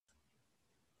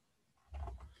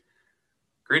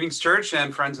Greetings, church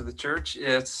and friends of the church.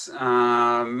 It's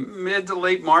mid to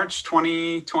late March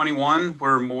 2021.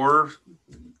 We're more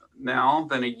now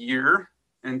than a year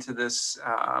into this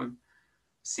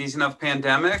season of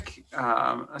pandemic,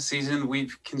 a season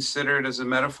we've considered as a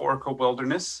metaphorical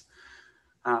wilderness.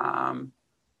 The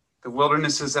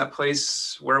wilderness is that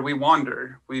place where we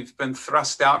wander. We've been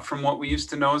thrust out from what we used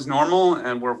to know as normal,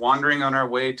 and we're wandering on our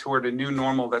way toward a new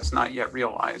normal that's not yet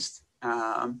realized.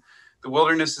 The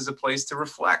wilderness is a place to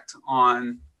reflect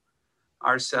on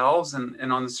ourselves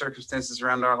and on the circumstances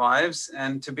around our lives,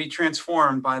 and to be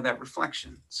transformed by that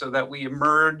reflection so that we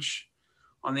emerge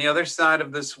on the other side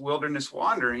of this wilderness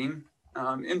wandering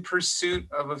in pursuit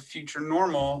of a future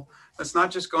normal that's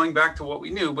not just going back to what we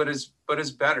knew, but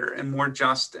is better and more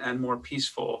just and more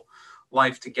peaceful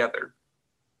life together.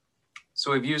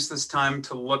 So we've used this time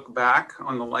to look back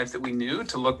on the life that we knew,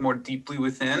 to look more deeply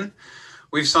within.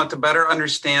 We've sought to better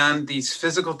understand these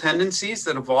physical tendencies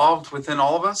that evolved within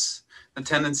all of us, the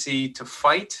tendency to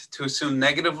fight, to assume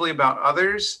negatively about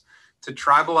others, to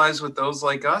tribalize with those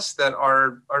like us that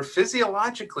are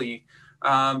physiologically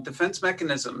defense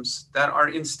mechanisms that are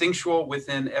instinctual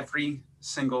within every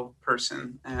single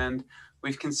person. And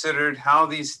we've considered how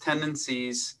these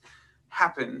tendencies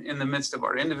happen in the midst of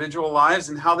our individual lives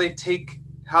and how they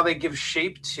give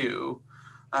shape to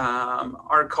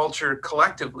our culture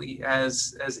collectively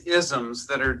as isms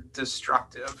that are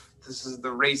destructive. This is the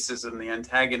racism, the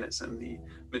antagonism, the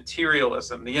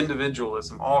materialism, the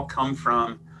individualism, all come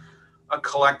from a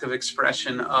collective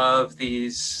expression of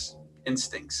these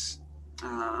instincts.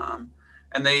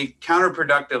 And they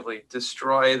counterproductively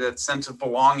destroy that sense of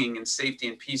belonging and safety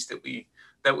and peace that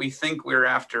we think we're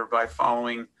after by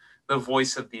following the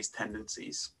voice of these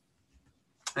tendencies.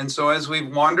 And so as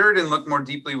we've wandered and looked more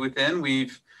deeply within,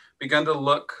 we've begun to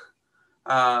look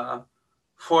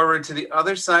forward to the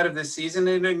other side of this season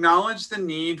and acknowledge the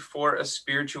need for a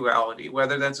spirituality,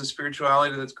 whether that's a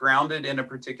spirituality that's grounded in a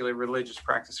particular religious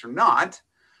practice or not,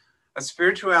 a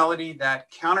spirituality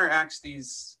that counteracts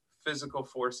these physical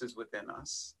forces within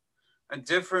us, a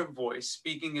different voice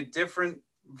speaking a different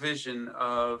vision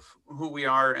of who we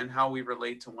are and how we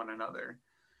relate to one another.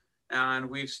 And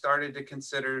we've started to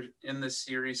consider in this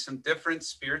series some different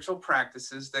spiritual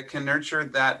practices that can nurture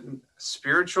that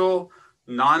spiritual,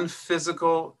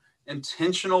 non-physical,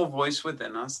 intentional voice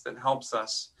within us that helps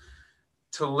us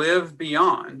to live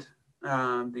beyond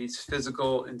these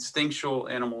physical, instinctual,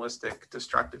 animalistic,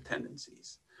 destructive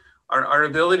tendencies. Our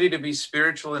ability to be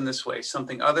spiritual in this way,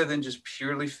 something other than just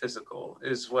purely physical,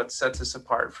 is what sets us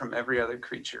apart from every other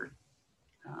creature.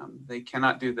 They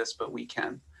cannot do this, but we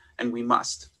can, and we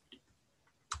must.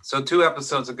 So 2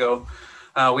 episodes ago,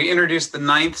 we introduced the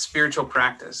 9th spiritual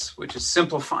practice, which is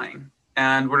simplifying.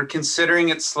 And we're considering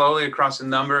it slowly across a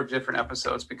number of different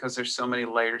episodes because there's so many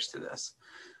layers to this.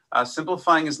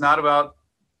 Simplifying is not about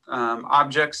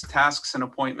objects, tasks, and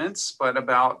appointments, but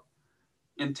about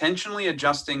intentionally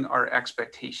adjusting our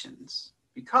expectations,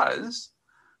 because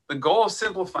the goal of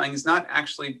simplifying is not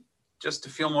actually just to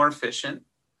feel more efficient,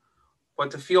 but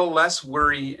to feel less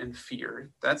worry and fear.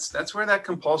 That's where that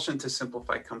compulsion to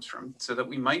simplify comes from, so that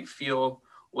we might feel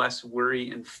less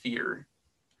worry and fear.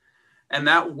 And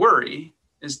that worry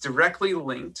is directly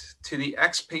linked to the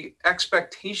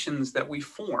expectations that we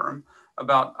form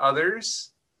about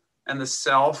others and the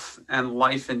self and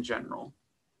life in general.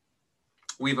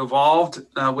 We've evolved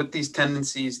with these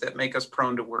tendencies that make us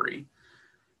prone to worry.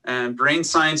 And brain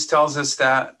science tells us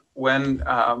that when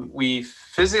we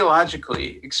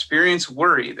physiologically experience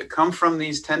worry that come from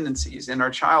these tendencies in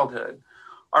our childhood,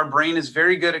 our brain is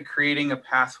very good at creating a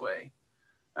pathway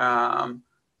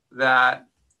that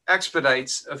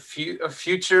expedites a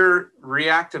future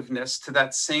reactiveness to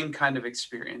that same kind of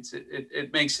experience.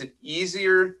 It makes it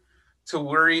easier to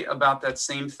worry about that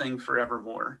same thing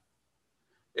forevermore.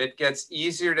 It gets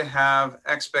easier to have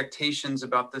expectations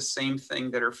about the same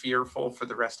thing that are fearful for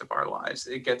the rest of our lives.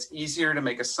 It gets easier to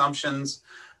make assumptions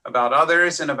about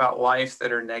others and about life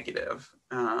that are negative.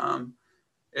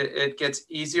 It gets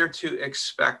easier to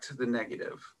expect the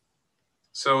negative.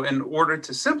 So in order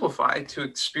to simplify, to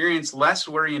experience less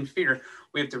worry and fear,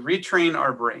 we have to retrain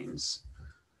our brains.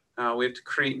 We have to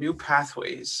create new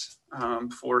pathways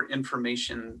for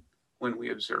information when we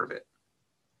observe it.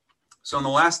 So in the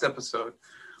last episode,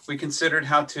 we considered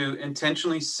how to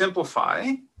intentionally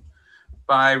simplify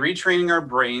by retraining our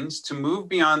brains to move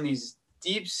beyond these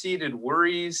deep-seated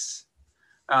worries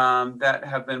that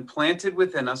have been planted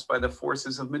within us by the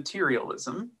forces of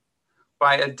materialism,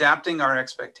 by adapting our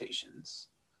expectations,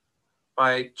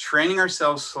 by training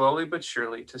ourselves slowly but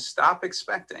surely to stop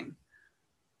expecting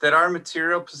that our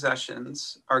material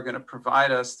possessions are going to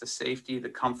provide us the safety, the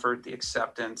comfort, the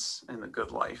acceptance, and the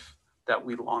good life that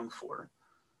we long for.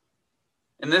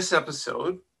 In this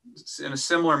episode, in a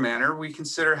similar manner, we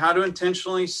consider how to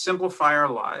intentionally simplify our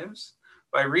lives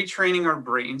by retraining our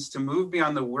brains to move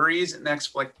beyond the worries and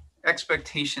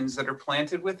expectations that are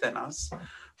planted within us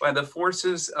by the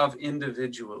forces of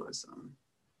individualism.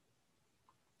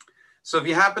 So if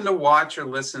you happen to watch or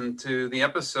listen to the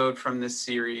episode from this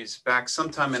series back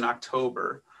sometime in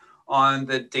October on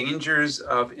the dangers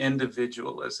of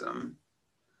individualism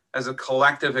as a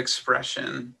collective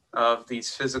expression of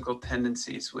these physical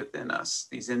tendencies within us,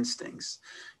 these instincts,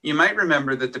 you might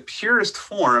remember that the purest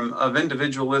form of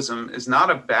individualism is not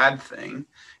a bad thing.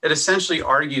 It essentially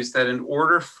argues that in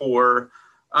order for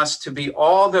us to be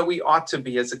all that we ought to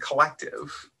be as a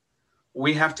collective,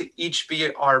 we have to each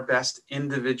be our best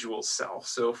individual self.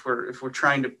 So if we're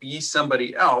trying to be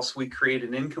somebody else, we create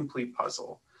an incomplete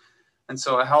puzzle. And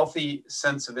so a healthy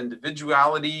sense of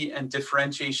individuality and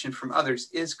differentiation from others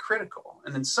is critical.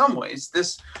 And in some ways,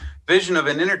 this vision of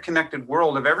an interconnected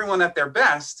world of everyone at their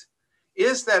best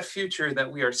is that future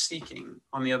that we are seeking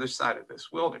on the other side of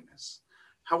this wilderness.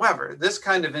 However, this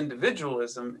kind of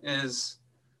individualism is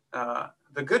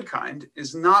the good kind,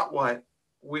 is not what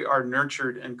we are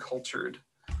nurtured and cultured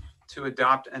to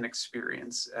adopt and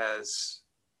experience as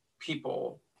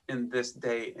people in this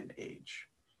day and age.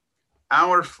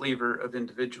 Our flavor of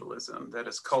individualism that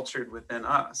is cultured within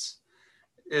us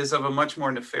is of a much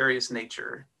more nefarious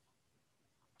nature,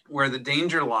 where the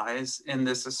danger lies in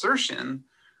this assertion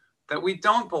that we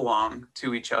don't belong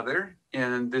to each other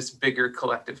in this bigger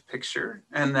collective picture,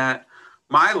 and that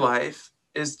my life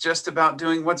is just about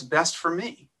doing what's best for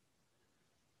me.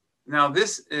 Now,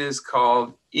 this is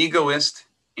called egoist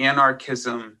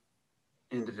anarchism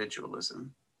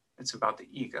individualism. It's about the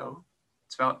ego.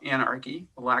 It's about anarchy,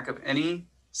 a lack of any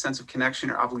sense of connection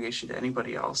or obligation to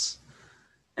anybody else,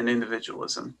 and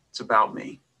individualism. It's about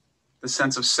me. The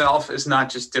sense of self is not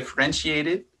just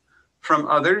differentiated from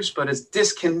others, but is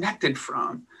disconnected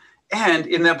from. And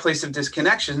in that place of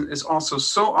disconnection is also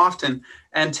so often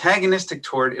antagonistic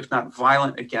toward, if not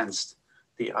violent against,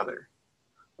 the other.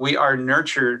 We are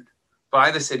nurtured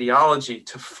by this ideology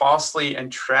to falsely and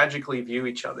tragically view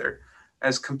each other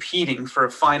as competing for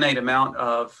a finite amount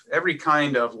of every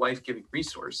kind of life-giving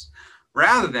resource,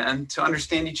 rather than to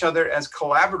understand each other as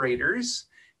collaborators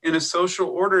in a social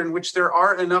order in which there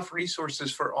are enough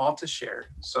resources for all to share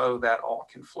so that all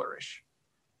can flourish.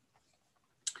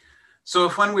 So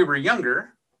if when we were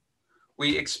younger,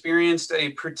 we experienced a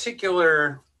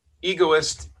particular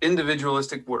egoist,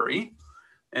 individualistic worry,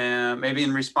 and maybe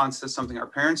in response to something our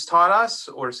parents taught us,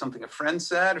 or something a friend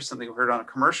said, or something we heard on a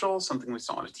commercial, something we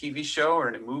saw on a TV show or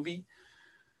in a movie,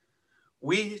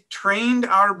 we trained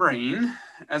our brain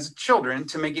as children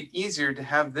to make it easier to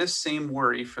have this same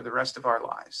worry for the rest of our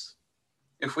lives.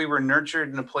 If we were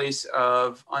nurtured in a place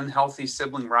of unhealthy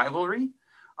sibling rivalry,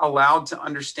 allowed to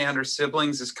understand our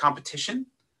siblings as competition,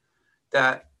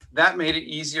 that made it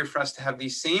easier for us to have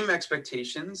these same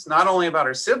expectations, not only about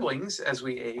our siblings as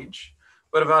we age,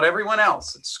 but about everyone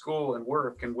else at school and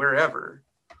work and wherever,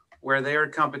 where they are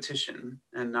competition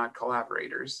and not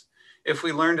collaborators. If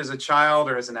we learned as a child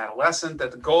or as an adolescent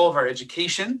that the goal of our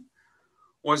education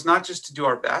was not just to do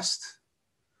our best,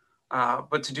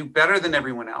 but to do better than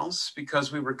everyone else,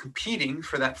 because we were competing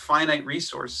for that finite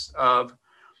resource of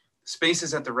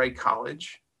spaces at the right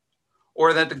college,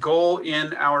 or that the goal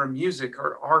in our music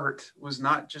or art was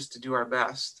not just to do our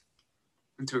best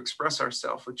and to express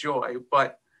ourselves with joy,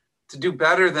 but to do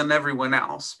better than everyone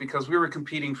else, because we were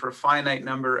competing for a finite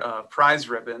number of prize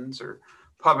ribbons or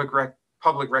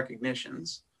public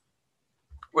recognitions,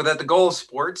 or that the goal of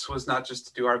sports was not just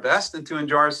to do our best and to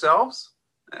enjoy ourselves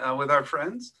with our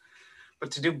friends,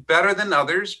 but to do better than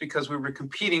others because we were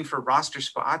competing for roster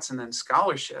spots and then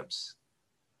scholarships.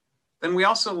 Then we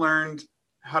also learned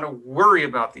how to worry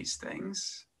about these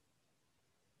things,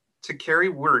 to carry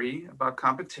worry about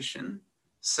competition,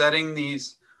 setting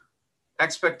these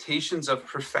expectations of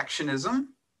perfectionism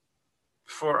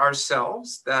for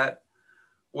ourselves that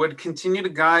would continue to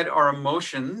guide our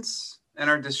emotions and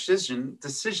our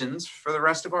decisions for the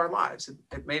rest of our lives.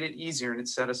 It made it easier, and it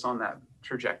set us on that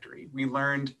trajectory. We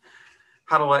learned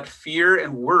how to let fear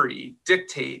and worry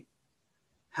dictate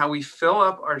how we fill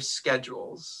up our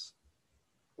schedules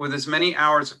with as many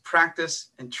hours of practice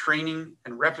and training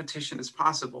and repetition as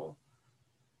possible,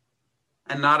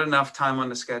 and not enough time on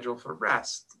the schedule for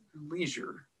rest,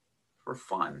 leisure, for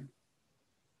fun.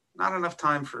 Not enough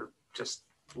time for just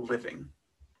living.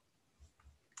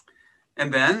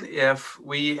 And then if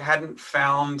we hadn't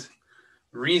found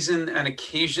reason and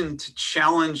occasion to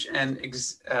challenge and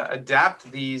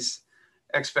adapt these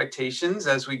expectations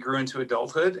as we grew into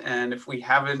adulthood. And if we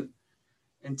haven't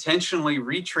intentionally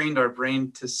retrained our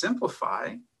brain to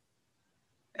simplify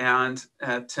and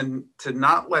to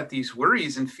not let these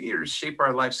worries and fears shape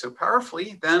our lives so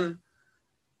powerfully, then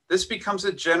this becomes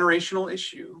a generational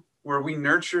issue where we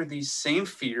nurture these same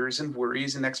fears and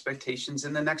worries and expectations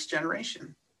in the next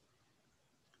generation.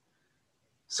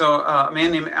 So a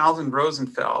man named Alvin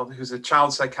Rosenfeld, who's a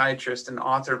child psychiatrist and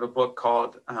author of a book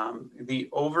called The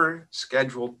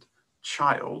Overscheduled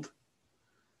Child,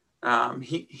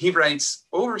 he writes,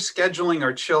 overscheduling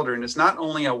our children is not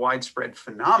only a widespread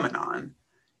phenomenon,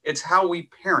 it's how we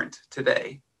parent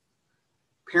today.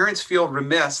 Parents feel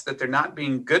remiss that they're not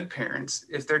being good parents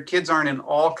if their kids aren't in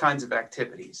all kinds of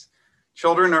activities.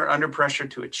 Children are under pressure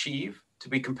to achieve, to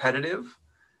be competitive.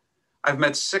 I've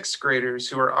met sixth graders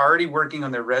who are already working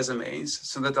on their resumes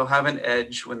so that they'll have an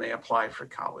edge when they apply for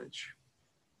college.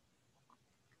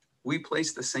 We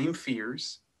place the same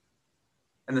fears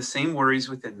and the same worries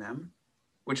within them,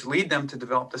 which lead them to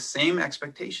develop the same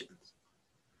expectations.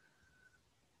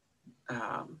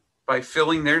 By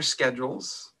filling their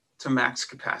schedules to max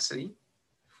capacity,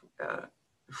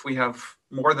 if we have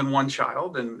more than one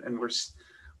child and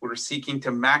we're seeking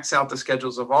to max out the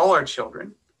schedules of all our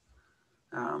children,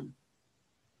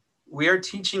 we are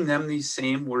teaching them these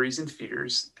same worries and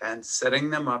fears and setting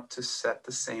them up to set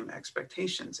the same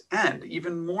expectations. And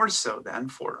even more so then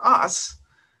for us,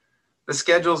 the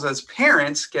schedules as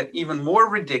parents get even more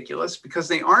ridiculous because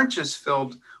they aren't just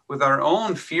filled with our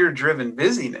own fear-driven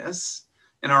busyness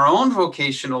in our own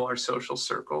vocational or social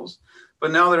circles,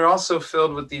 but now they're also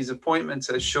filled with these appointments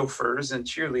as chauffeurs and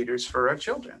cheerleaders for our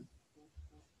children.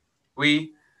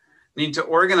 We need to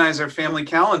organize our family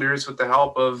calendars with the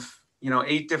help of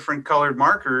 8 different colored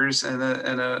markers and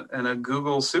a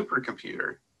Google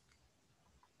supercomputer.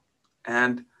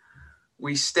 And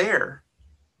we stare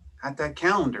at that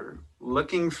calendar,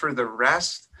 looking for the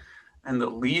rest and the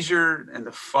leisure and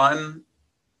the fun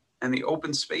and the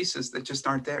open spaces that just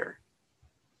aren't there.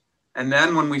 And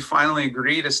then when we finally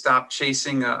agree to stop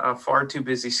chasing a far too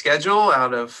busy schedule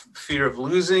out of fear of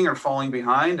losing or falling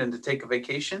behind and to take a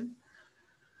vacation,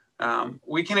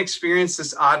 we can experience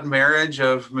this odd marriage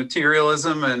of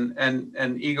materialism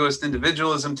and egoist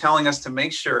individualism telling us to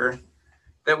make sure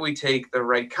that we take the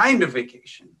right kind of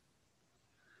vacation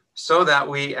so that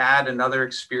we add another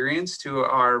experience to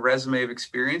our resume of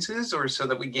experiences, or so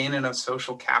that we gain enough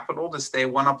social capital to stay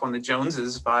one up on the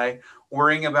Joneses by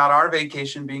worrying about our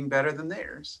vacation being better than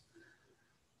theirs.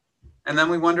 And then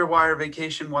we wonder why our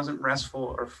vacation wasn't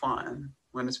restful or fun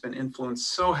when it's been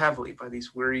influenced so heavily by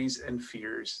these worries and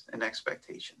fears and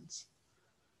expectations.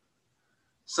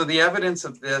 So the evidence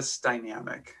of this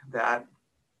dynamic, that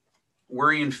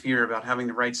worry and fear about having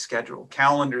the right schedule,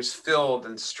 calendars filled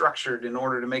and structured in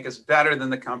order to make us better than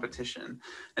the competition,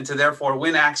 and to therefore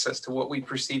win access to what we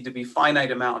perceive to be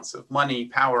finite amounts of money,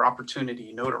 power,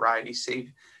 opportunity, notoriety,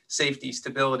 safety,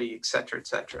 stability, et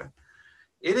cetera,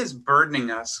 it is burdening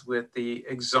us with the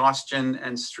exhaustion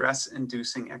and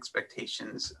stress-inducing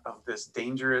expectations of this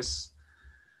dangerous,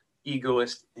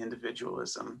 egoist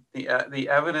individualism. The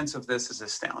evidence of this is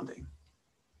astounding.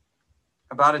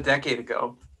 About a decade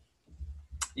ago,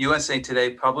 USA Today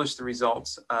published the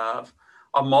results of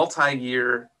a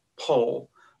multi-year poll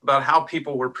about how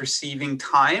people were perceiving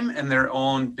time and their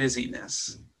own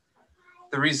busyness.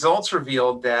 The results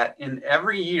revealed that in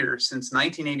every year since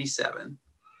 1987,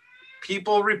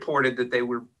 people reported that they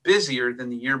were busier than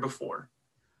the year before,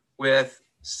 with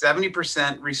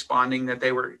 70% responding that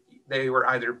they were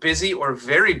either busy or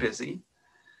very busy,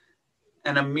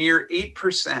 and a mere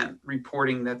 8%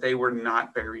 reporting that they were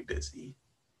not very busy.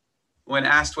 When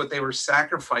asked what they were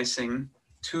sacrificing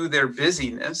to their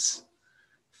busyness,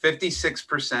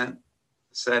 56%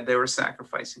 said they were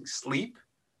sacrificing sleep,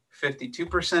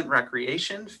 52%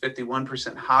 recreation,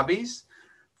 51% hobbies,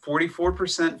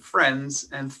 44% friends,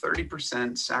 and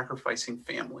 30% sacrificing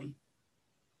family.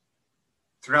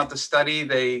 Throughout the study,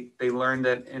 they learned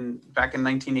that back in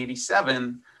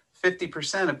 1987,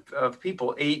 50% of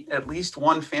people ate at least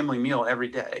one family meal every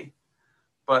day.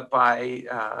 But by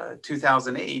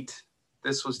 2008,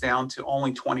 this was down to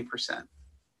only 20%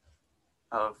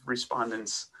 of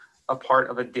respondents a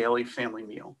part of a daily family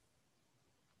meal.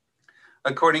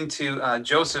 According to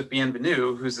Joseph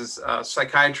Bienvenu, who's a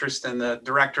psychiatrist and the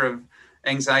director of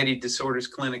Anxiety Disorders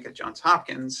Clinic at Johns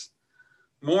Hopkins,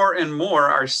 more and more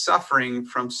are suffering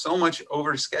from so much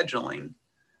overscheduling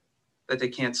that they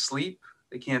can't sleep,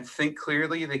 they can't think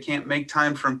clearly, they can't make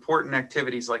time for important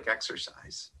activities like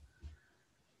exercise.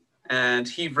 And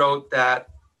he wrote that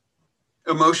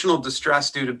Emotional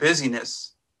distress due to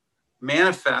busyness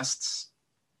manifests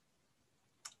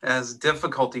as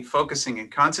difficulty focusing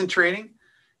and concentrating,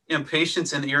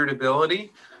 impatience and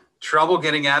irritability, trouble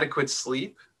getting adequate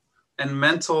sleep, and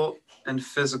mental and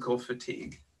physical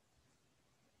fatigue.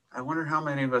 I wonder how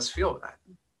many of us feel that.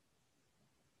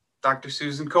 Dr.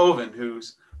 Susan Colvin, who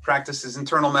practices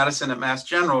internal medicine at Mass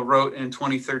General, wrote in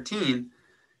 2013,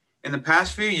 "In the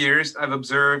past few years, I've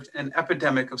observed an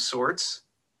epidemic of sorts,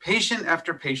 patient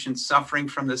after patient suffering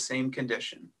from the same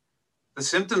condition. The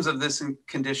symptoms of this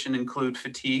condition include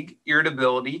fatigue,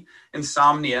 irritability,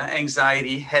 insomnia,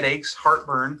 anxiety, headaches,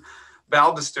 heartburn,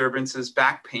 bowel disturbances,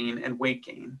 back pain, and weight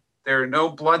gain. There are no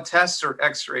blood tests or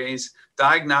x-rays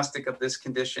diagnostic of this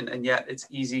condition, and yet it's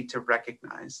easy to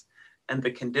recognize. And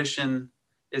the condition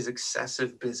is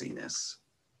excessive busyness."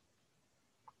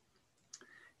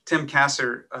 Tim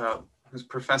Kasser, who's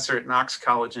professor at Knox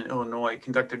College in Illinois,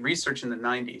 conducted research in the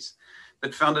 90s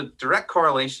that found a direct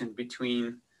correlation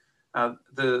between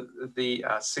the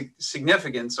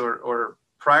significance or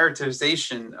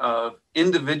prioritization of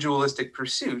individualistic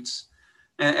pursuits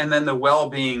and then the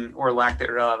well-being or lack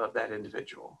thereof of that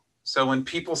individual. So when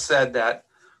people said that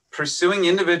pursuing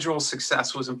individual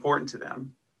success was important to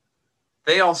them,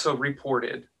 they also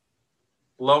reported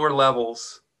lower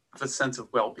levels of a sense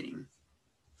of well-being.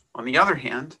 On the other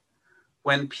hand,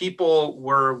 when people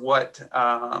were what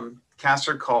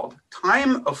Kasser called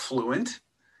time affluent,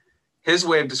 his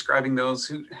way of describing those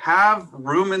who have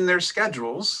room in their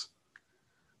schedules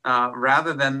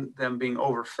rather than them being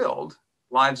overfilled,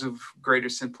 lives of greater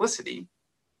simplicity,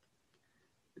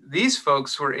 these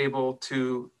folks were able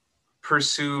to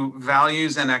pursue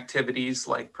values and activities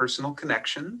like personal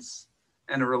connections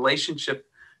and a relationship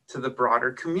to the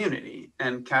broader community.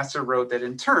 And Kasser wrote that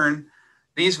in turn,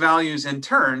 these values in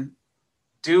turn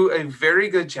do a very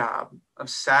good job of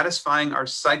satisfying our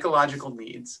psychological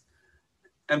needs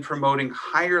and promoting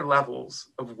higher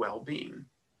levels of well-being.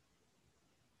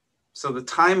 So the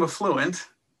time affluent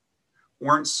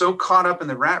weren't so caught up in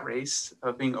the rat race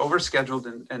of being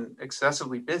overscheduled and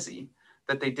excessively busy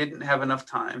that they didn't have enough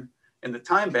time in the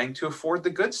time bank to afford the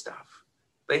good stuff.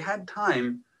 They had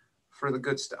time for the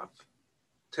good stuff,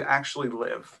 to actually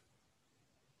live,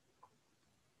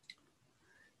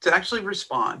 to actually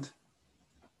respond,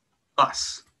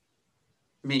 us,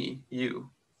 me,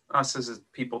 you, us as a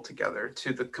people together,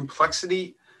 to the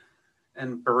complexity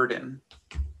and burden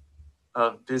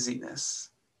of busyness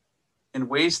in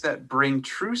ways that bring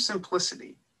true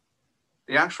simplicity,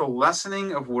 the actual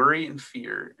lessening of worry and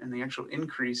fear, and the actual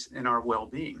increase in our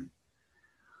well-being.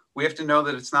 We have to know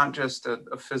that it's not just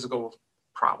a physical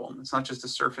problem. It's not just a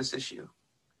surface issue.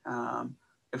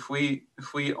 If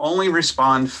we only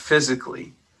respond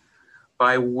physically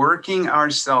by working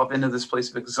ourselves into this place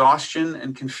of exhaustion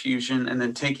and confusion and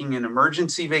then taking an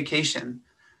emergency vacation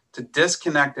to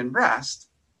disconnect and rest,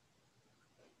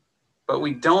 but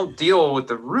we don't deal with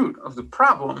the root of the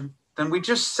problem, then we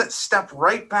just step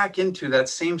right back into that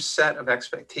same set of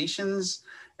expectations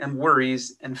and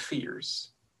worries and fears.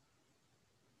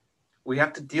 We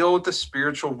have to deal with the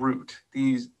spiritual root,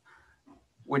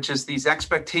 which is these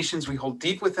expectations we hold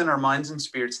deep within our minds and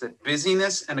spirits that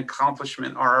busyness and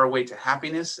accomplishment are our way to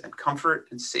happiness and comfort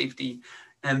and safety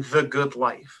and the good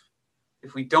life.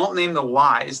 If we don't name the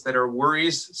lies that our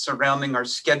worries surrounding our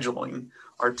scheduling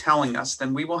are telling us,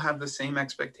 then we will have the same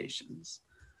expectations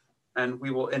and we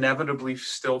will inevitably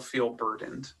still feel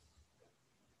burdened.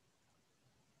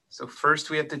 So first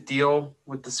we have to deal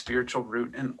with the spiritual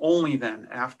root, and only then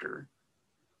after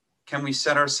can we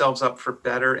set ourselves up for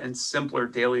better and simpler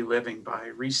daily living by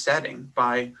resetting,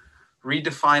 by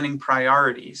redefining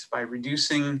priorities, by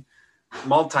reducing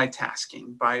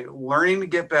multitasking, by learning to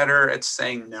get better at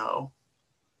saying no,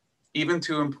 even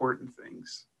to important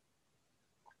things.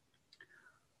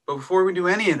 But before we do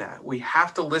any of that, we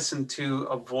have to listen to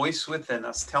a voice within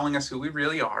us telling us who we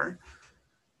really are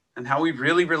and how we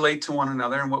really relate to one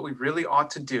another and what we really ought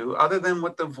to do, other than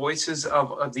what the voices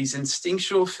of these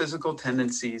instinctual physical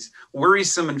tendencies,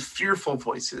 worrisome and fearful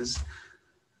voices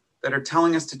that are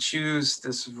telling us to choose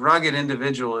this rugged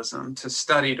individualism, to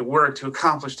study, to work, to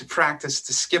accomplish, to practice,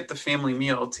 to skip the family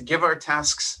meal, to give our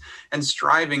tasks and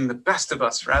striving the best of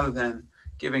us rather than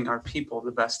giving our people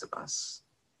the best of us.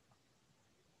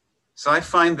 So I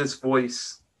find this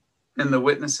voice in the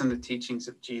witness and the teachings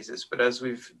of Jesus. But as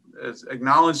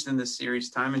acknowledged in this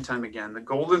series time and time again, the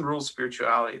golden rule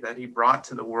spirituality that he brought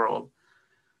to the world,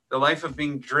 the life of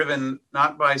being driven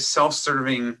not by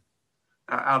self-serving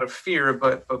out of fear,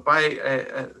 but by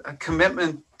a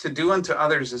commitment to do unto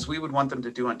others as we would want them to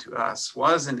do unto us,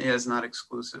 was and is not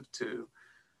exclusive to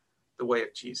the way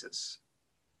of Jesus.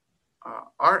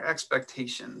 our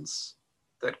expectations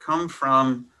that come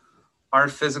from our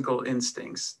physical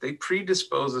instincts, they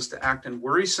predispose us to act in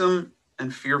worrisome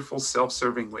and fearful,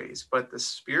 self-serving ways. But the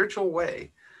spiritual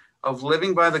way of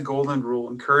living by the golden rule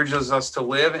encourages us to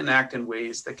live and act in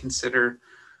ways that consider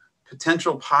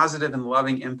potential positive and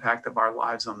loving impact of our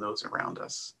lives on those around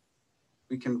us.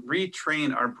 We can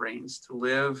retrain our brains to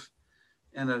live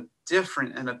in a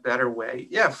different and a better way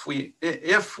if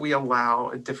we allow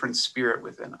a different spirit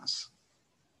within us.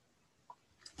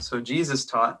 So Jesus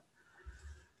taught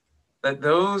that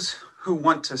those who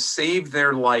want to save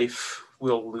their life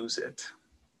will lose it.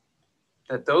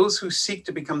 That those who seek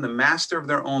to become the master of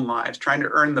their own lives, trying to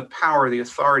earn the power, the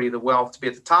authority, the wealth, to be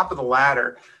at the top of the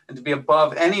ladder and to be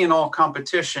above any and all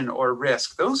competition or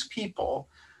risk, those people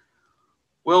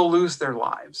will lose their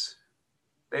lives.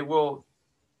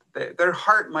 Their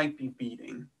heart might be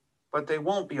beating, but they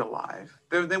won't be alive.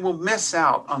 They will miss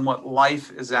out on what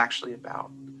life is actually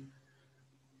about.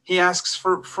 He asks,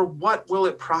 for what will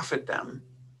it profit them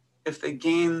if they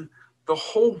gain the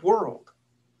whole world,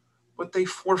 but they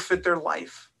forfeit their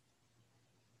life?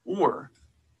 Or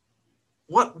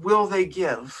what will they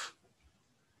give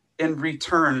in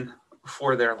return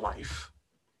for their life?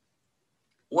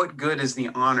 What good is the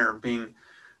honor of being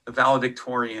the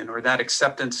valedictorian, or that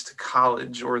acceptance to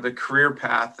college, or the career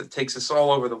path that takes us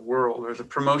all over the world, or the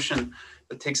promotion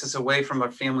that takes us away from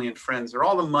our family and friends, or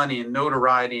all the money and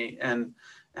notoriety and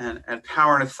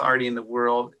power and authority in the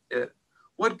world?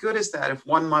 What good is that if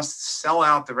one must sell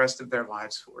out the rest of their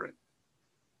lives for it?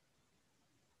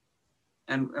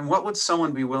 And what would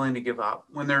someone be willing to give up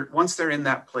once they're in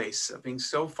that place of being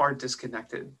so far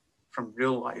disconnected from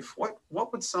real life?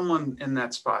 What would someone in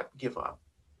that spot give up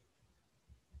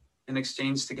in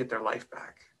exchange to get their life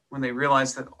back, when they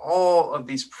realize that all of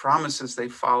these promises they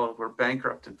followed were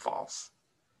bankrupt and false?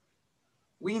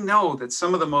 We know that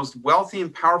some of the most wealthy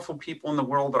and powerful people in the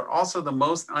world are also the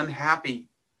most unhappy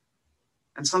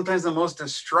and sometimes the most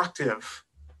destructive,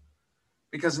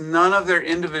 because none of their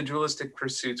individualistic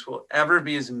pursuits will ever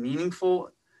be as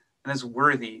meaningful and as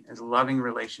worthy as loving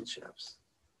relationships.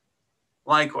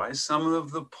 Likewise, some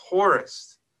of the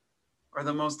poorest are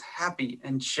the most happy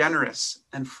and generous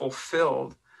and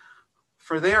fulfilled,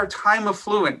 for they are time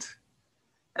affluent,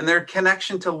 and their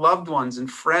connection to loved ones and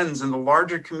friends and the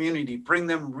larger community bring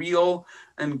them real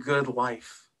and good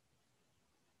life.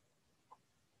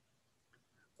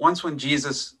 Once when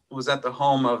Jesus was at the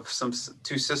home of some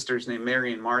two sisters named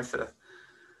Mary and Martha,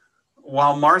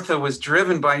 while Martha was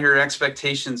driven by her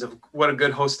expectations of what a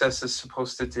good hostess is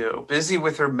supposed to do, busy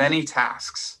with her many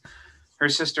tasks, her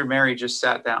sister Mary just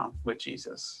sat down with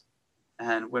Jesus.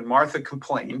 And when Martha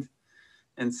complained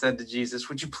and said to Jesus,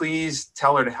 "Would you please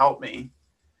tell her to help me?"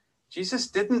 Jesus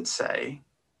didn't say,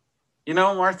 "You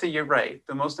know, Martha, you're right.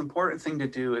 The most important thing to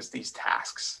do is these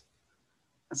tasks."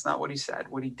 That's not what he said.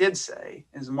 What he did say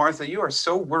is, "Martha, you are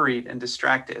so worried and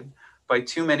distracted by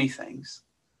too many things.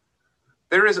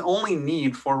 There is only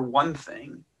need for one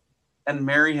thing, and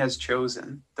Mary has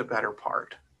chosen the better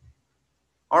part."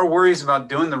 Our worries about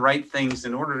doing the right things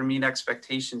in order to meet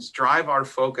expectations drive our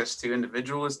focus to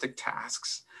individualistic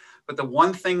tasks. But the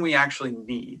one thing we actually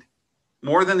need,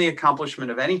 more than the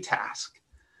accomplishment of any task,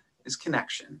 is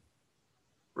connection.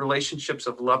 Relationships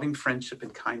of loving friendship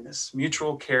and kindness,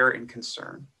 mutual care and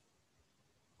concern.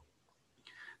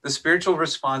 The spiritual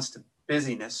response to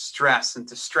busyness, stress, and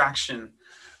distraction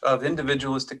of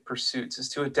individualistic pursuits is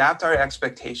to adapt our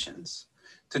expectations,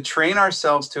 to train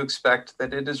ourselves to expect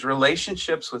that it is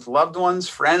relationships with loved ones,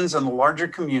 friends, and the larger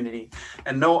community,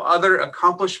 and no other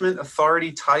accomplishment,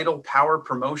 authority, title, power,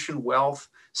 promotion, wealth,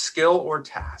 skill, or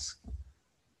task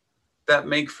that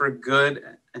make for a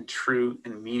good and true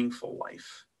and meaningful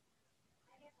life.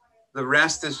 The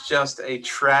rest is just a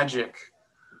tragic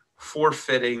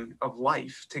forfeiting of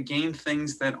life to gain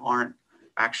things that aren't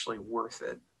actually worth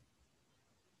it.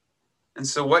 And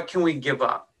so what can we give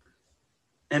up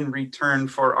in return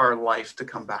for our life to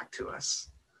come back to us?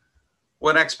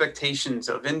 What expectations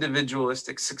of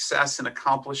individualistic success and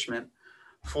accomplishment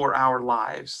for our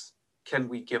lives can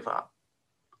we give up?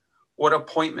 What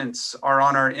appointments are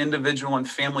on our individual and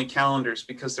family calendars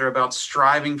because they're about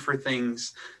striving for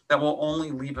things that will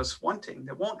only leave us wanting,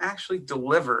 that won't actually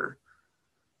deliver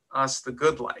us the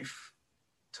good life?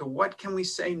 To what can we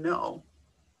say no?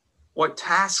 What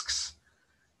tasks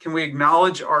can we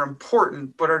acknowledge are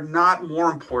important but are not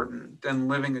more important than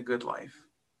living a good life?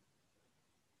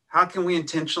 How can we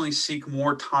intentionally seek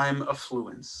more time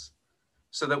affluence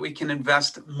so that we can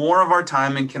invest more of our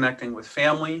time in connecting with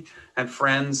family and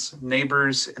friends,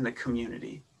 neighbors, and the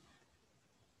community,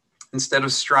 instead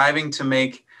of striving to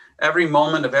make every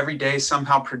moment of every day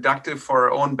somehow productive for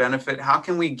our own benefit? How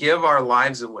can we give our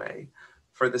lives away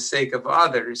for the sake of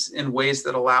others in ways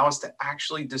that allow us to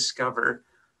actually discover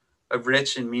a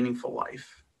rich and meaningful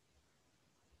life?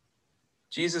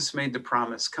 Jesus made the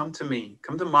promise, come to me,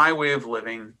 come to my way of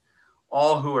living,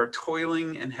 all who are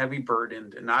toiling and heavy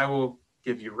burdened, and I will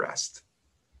give you rest.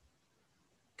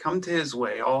 Come to his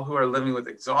way, all who are living with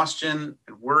exhaustion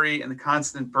and worry and the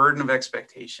constant burden of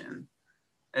expectation,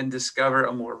 and discover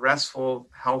a more restful,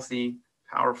 healthy,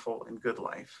 powerful, and good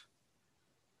life.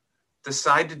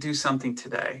 Decide to do something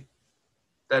today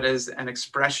that is an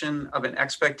expression of an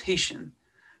expectation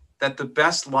that the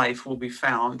best life will be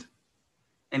found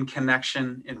in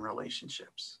connection in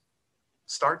relationships.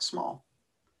 Start small.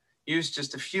 Use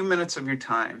just a few minutes of your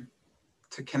time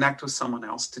to connect with someone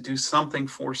else, to do something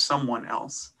for someone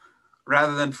else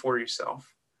rather than for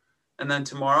yourself. And then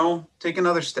tomorrow, take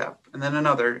another step, and then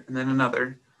another, and then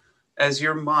another, as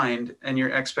your mind and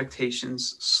your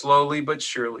expectations slowly but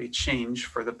surely change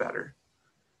for the better.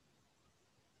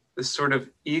 This sort of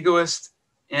egoist,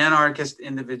 anarchist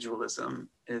individualism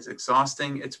is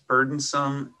exhausting, it's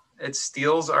burdensome, it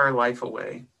steals our life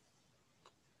away.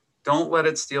 Don't let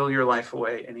it steal your life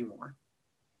away anymore.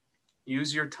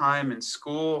 Use your time in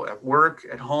school, at work,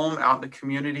 at home, out in the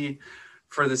community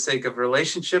for the sake of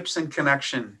relationships and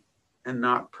connection and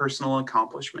not personal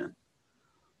accomplishment.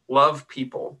 Love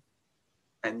people,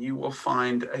 and you will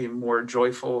find a more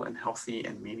joyful and healthy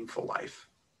and meaningful life.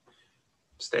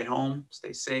 Stay home,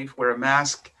 stay safe, wear a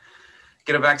mask,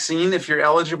 get a vaccine if you're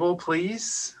eligible,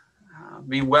 please.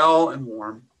 Be well and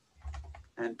warm,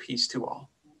 and peace to all.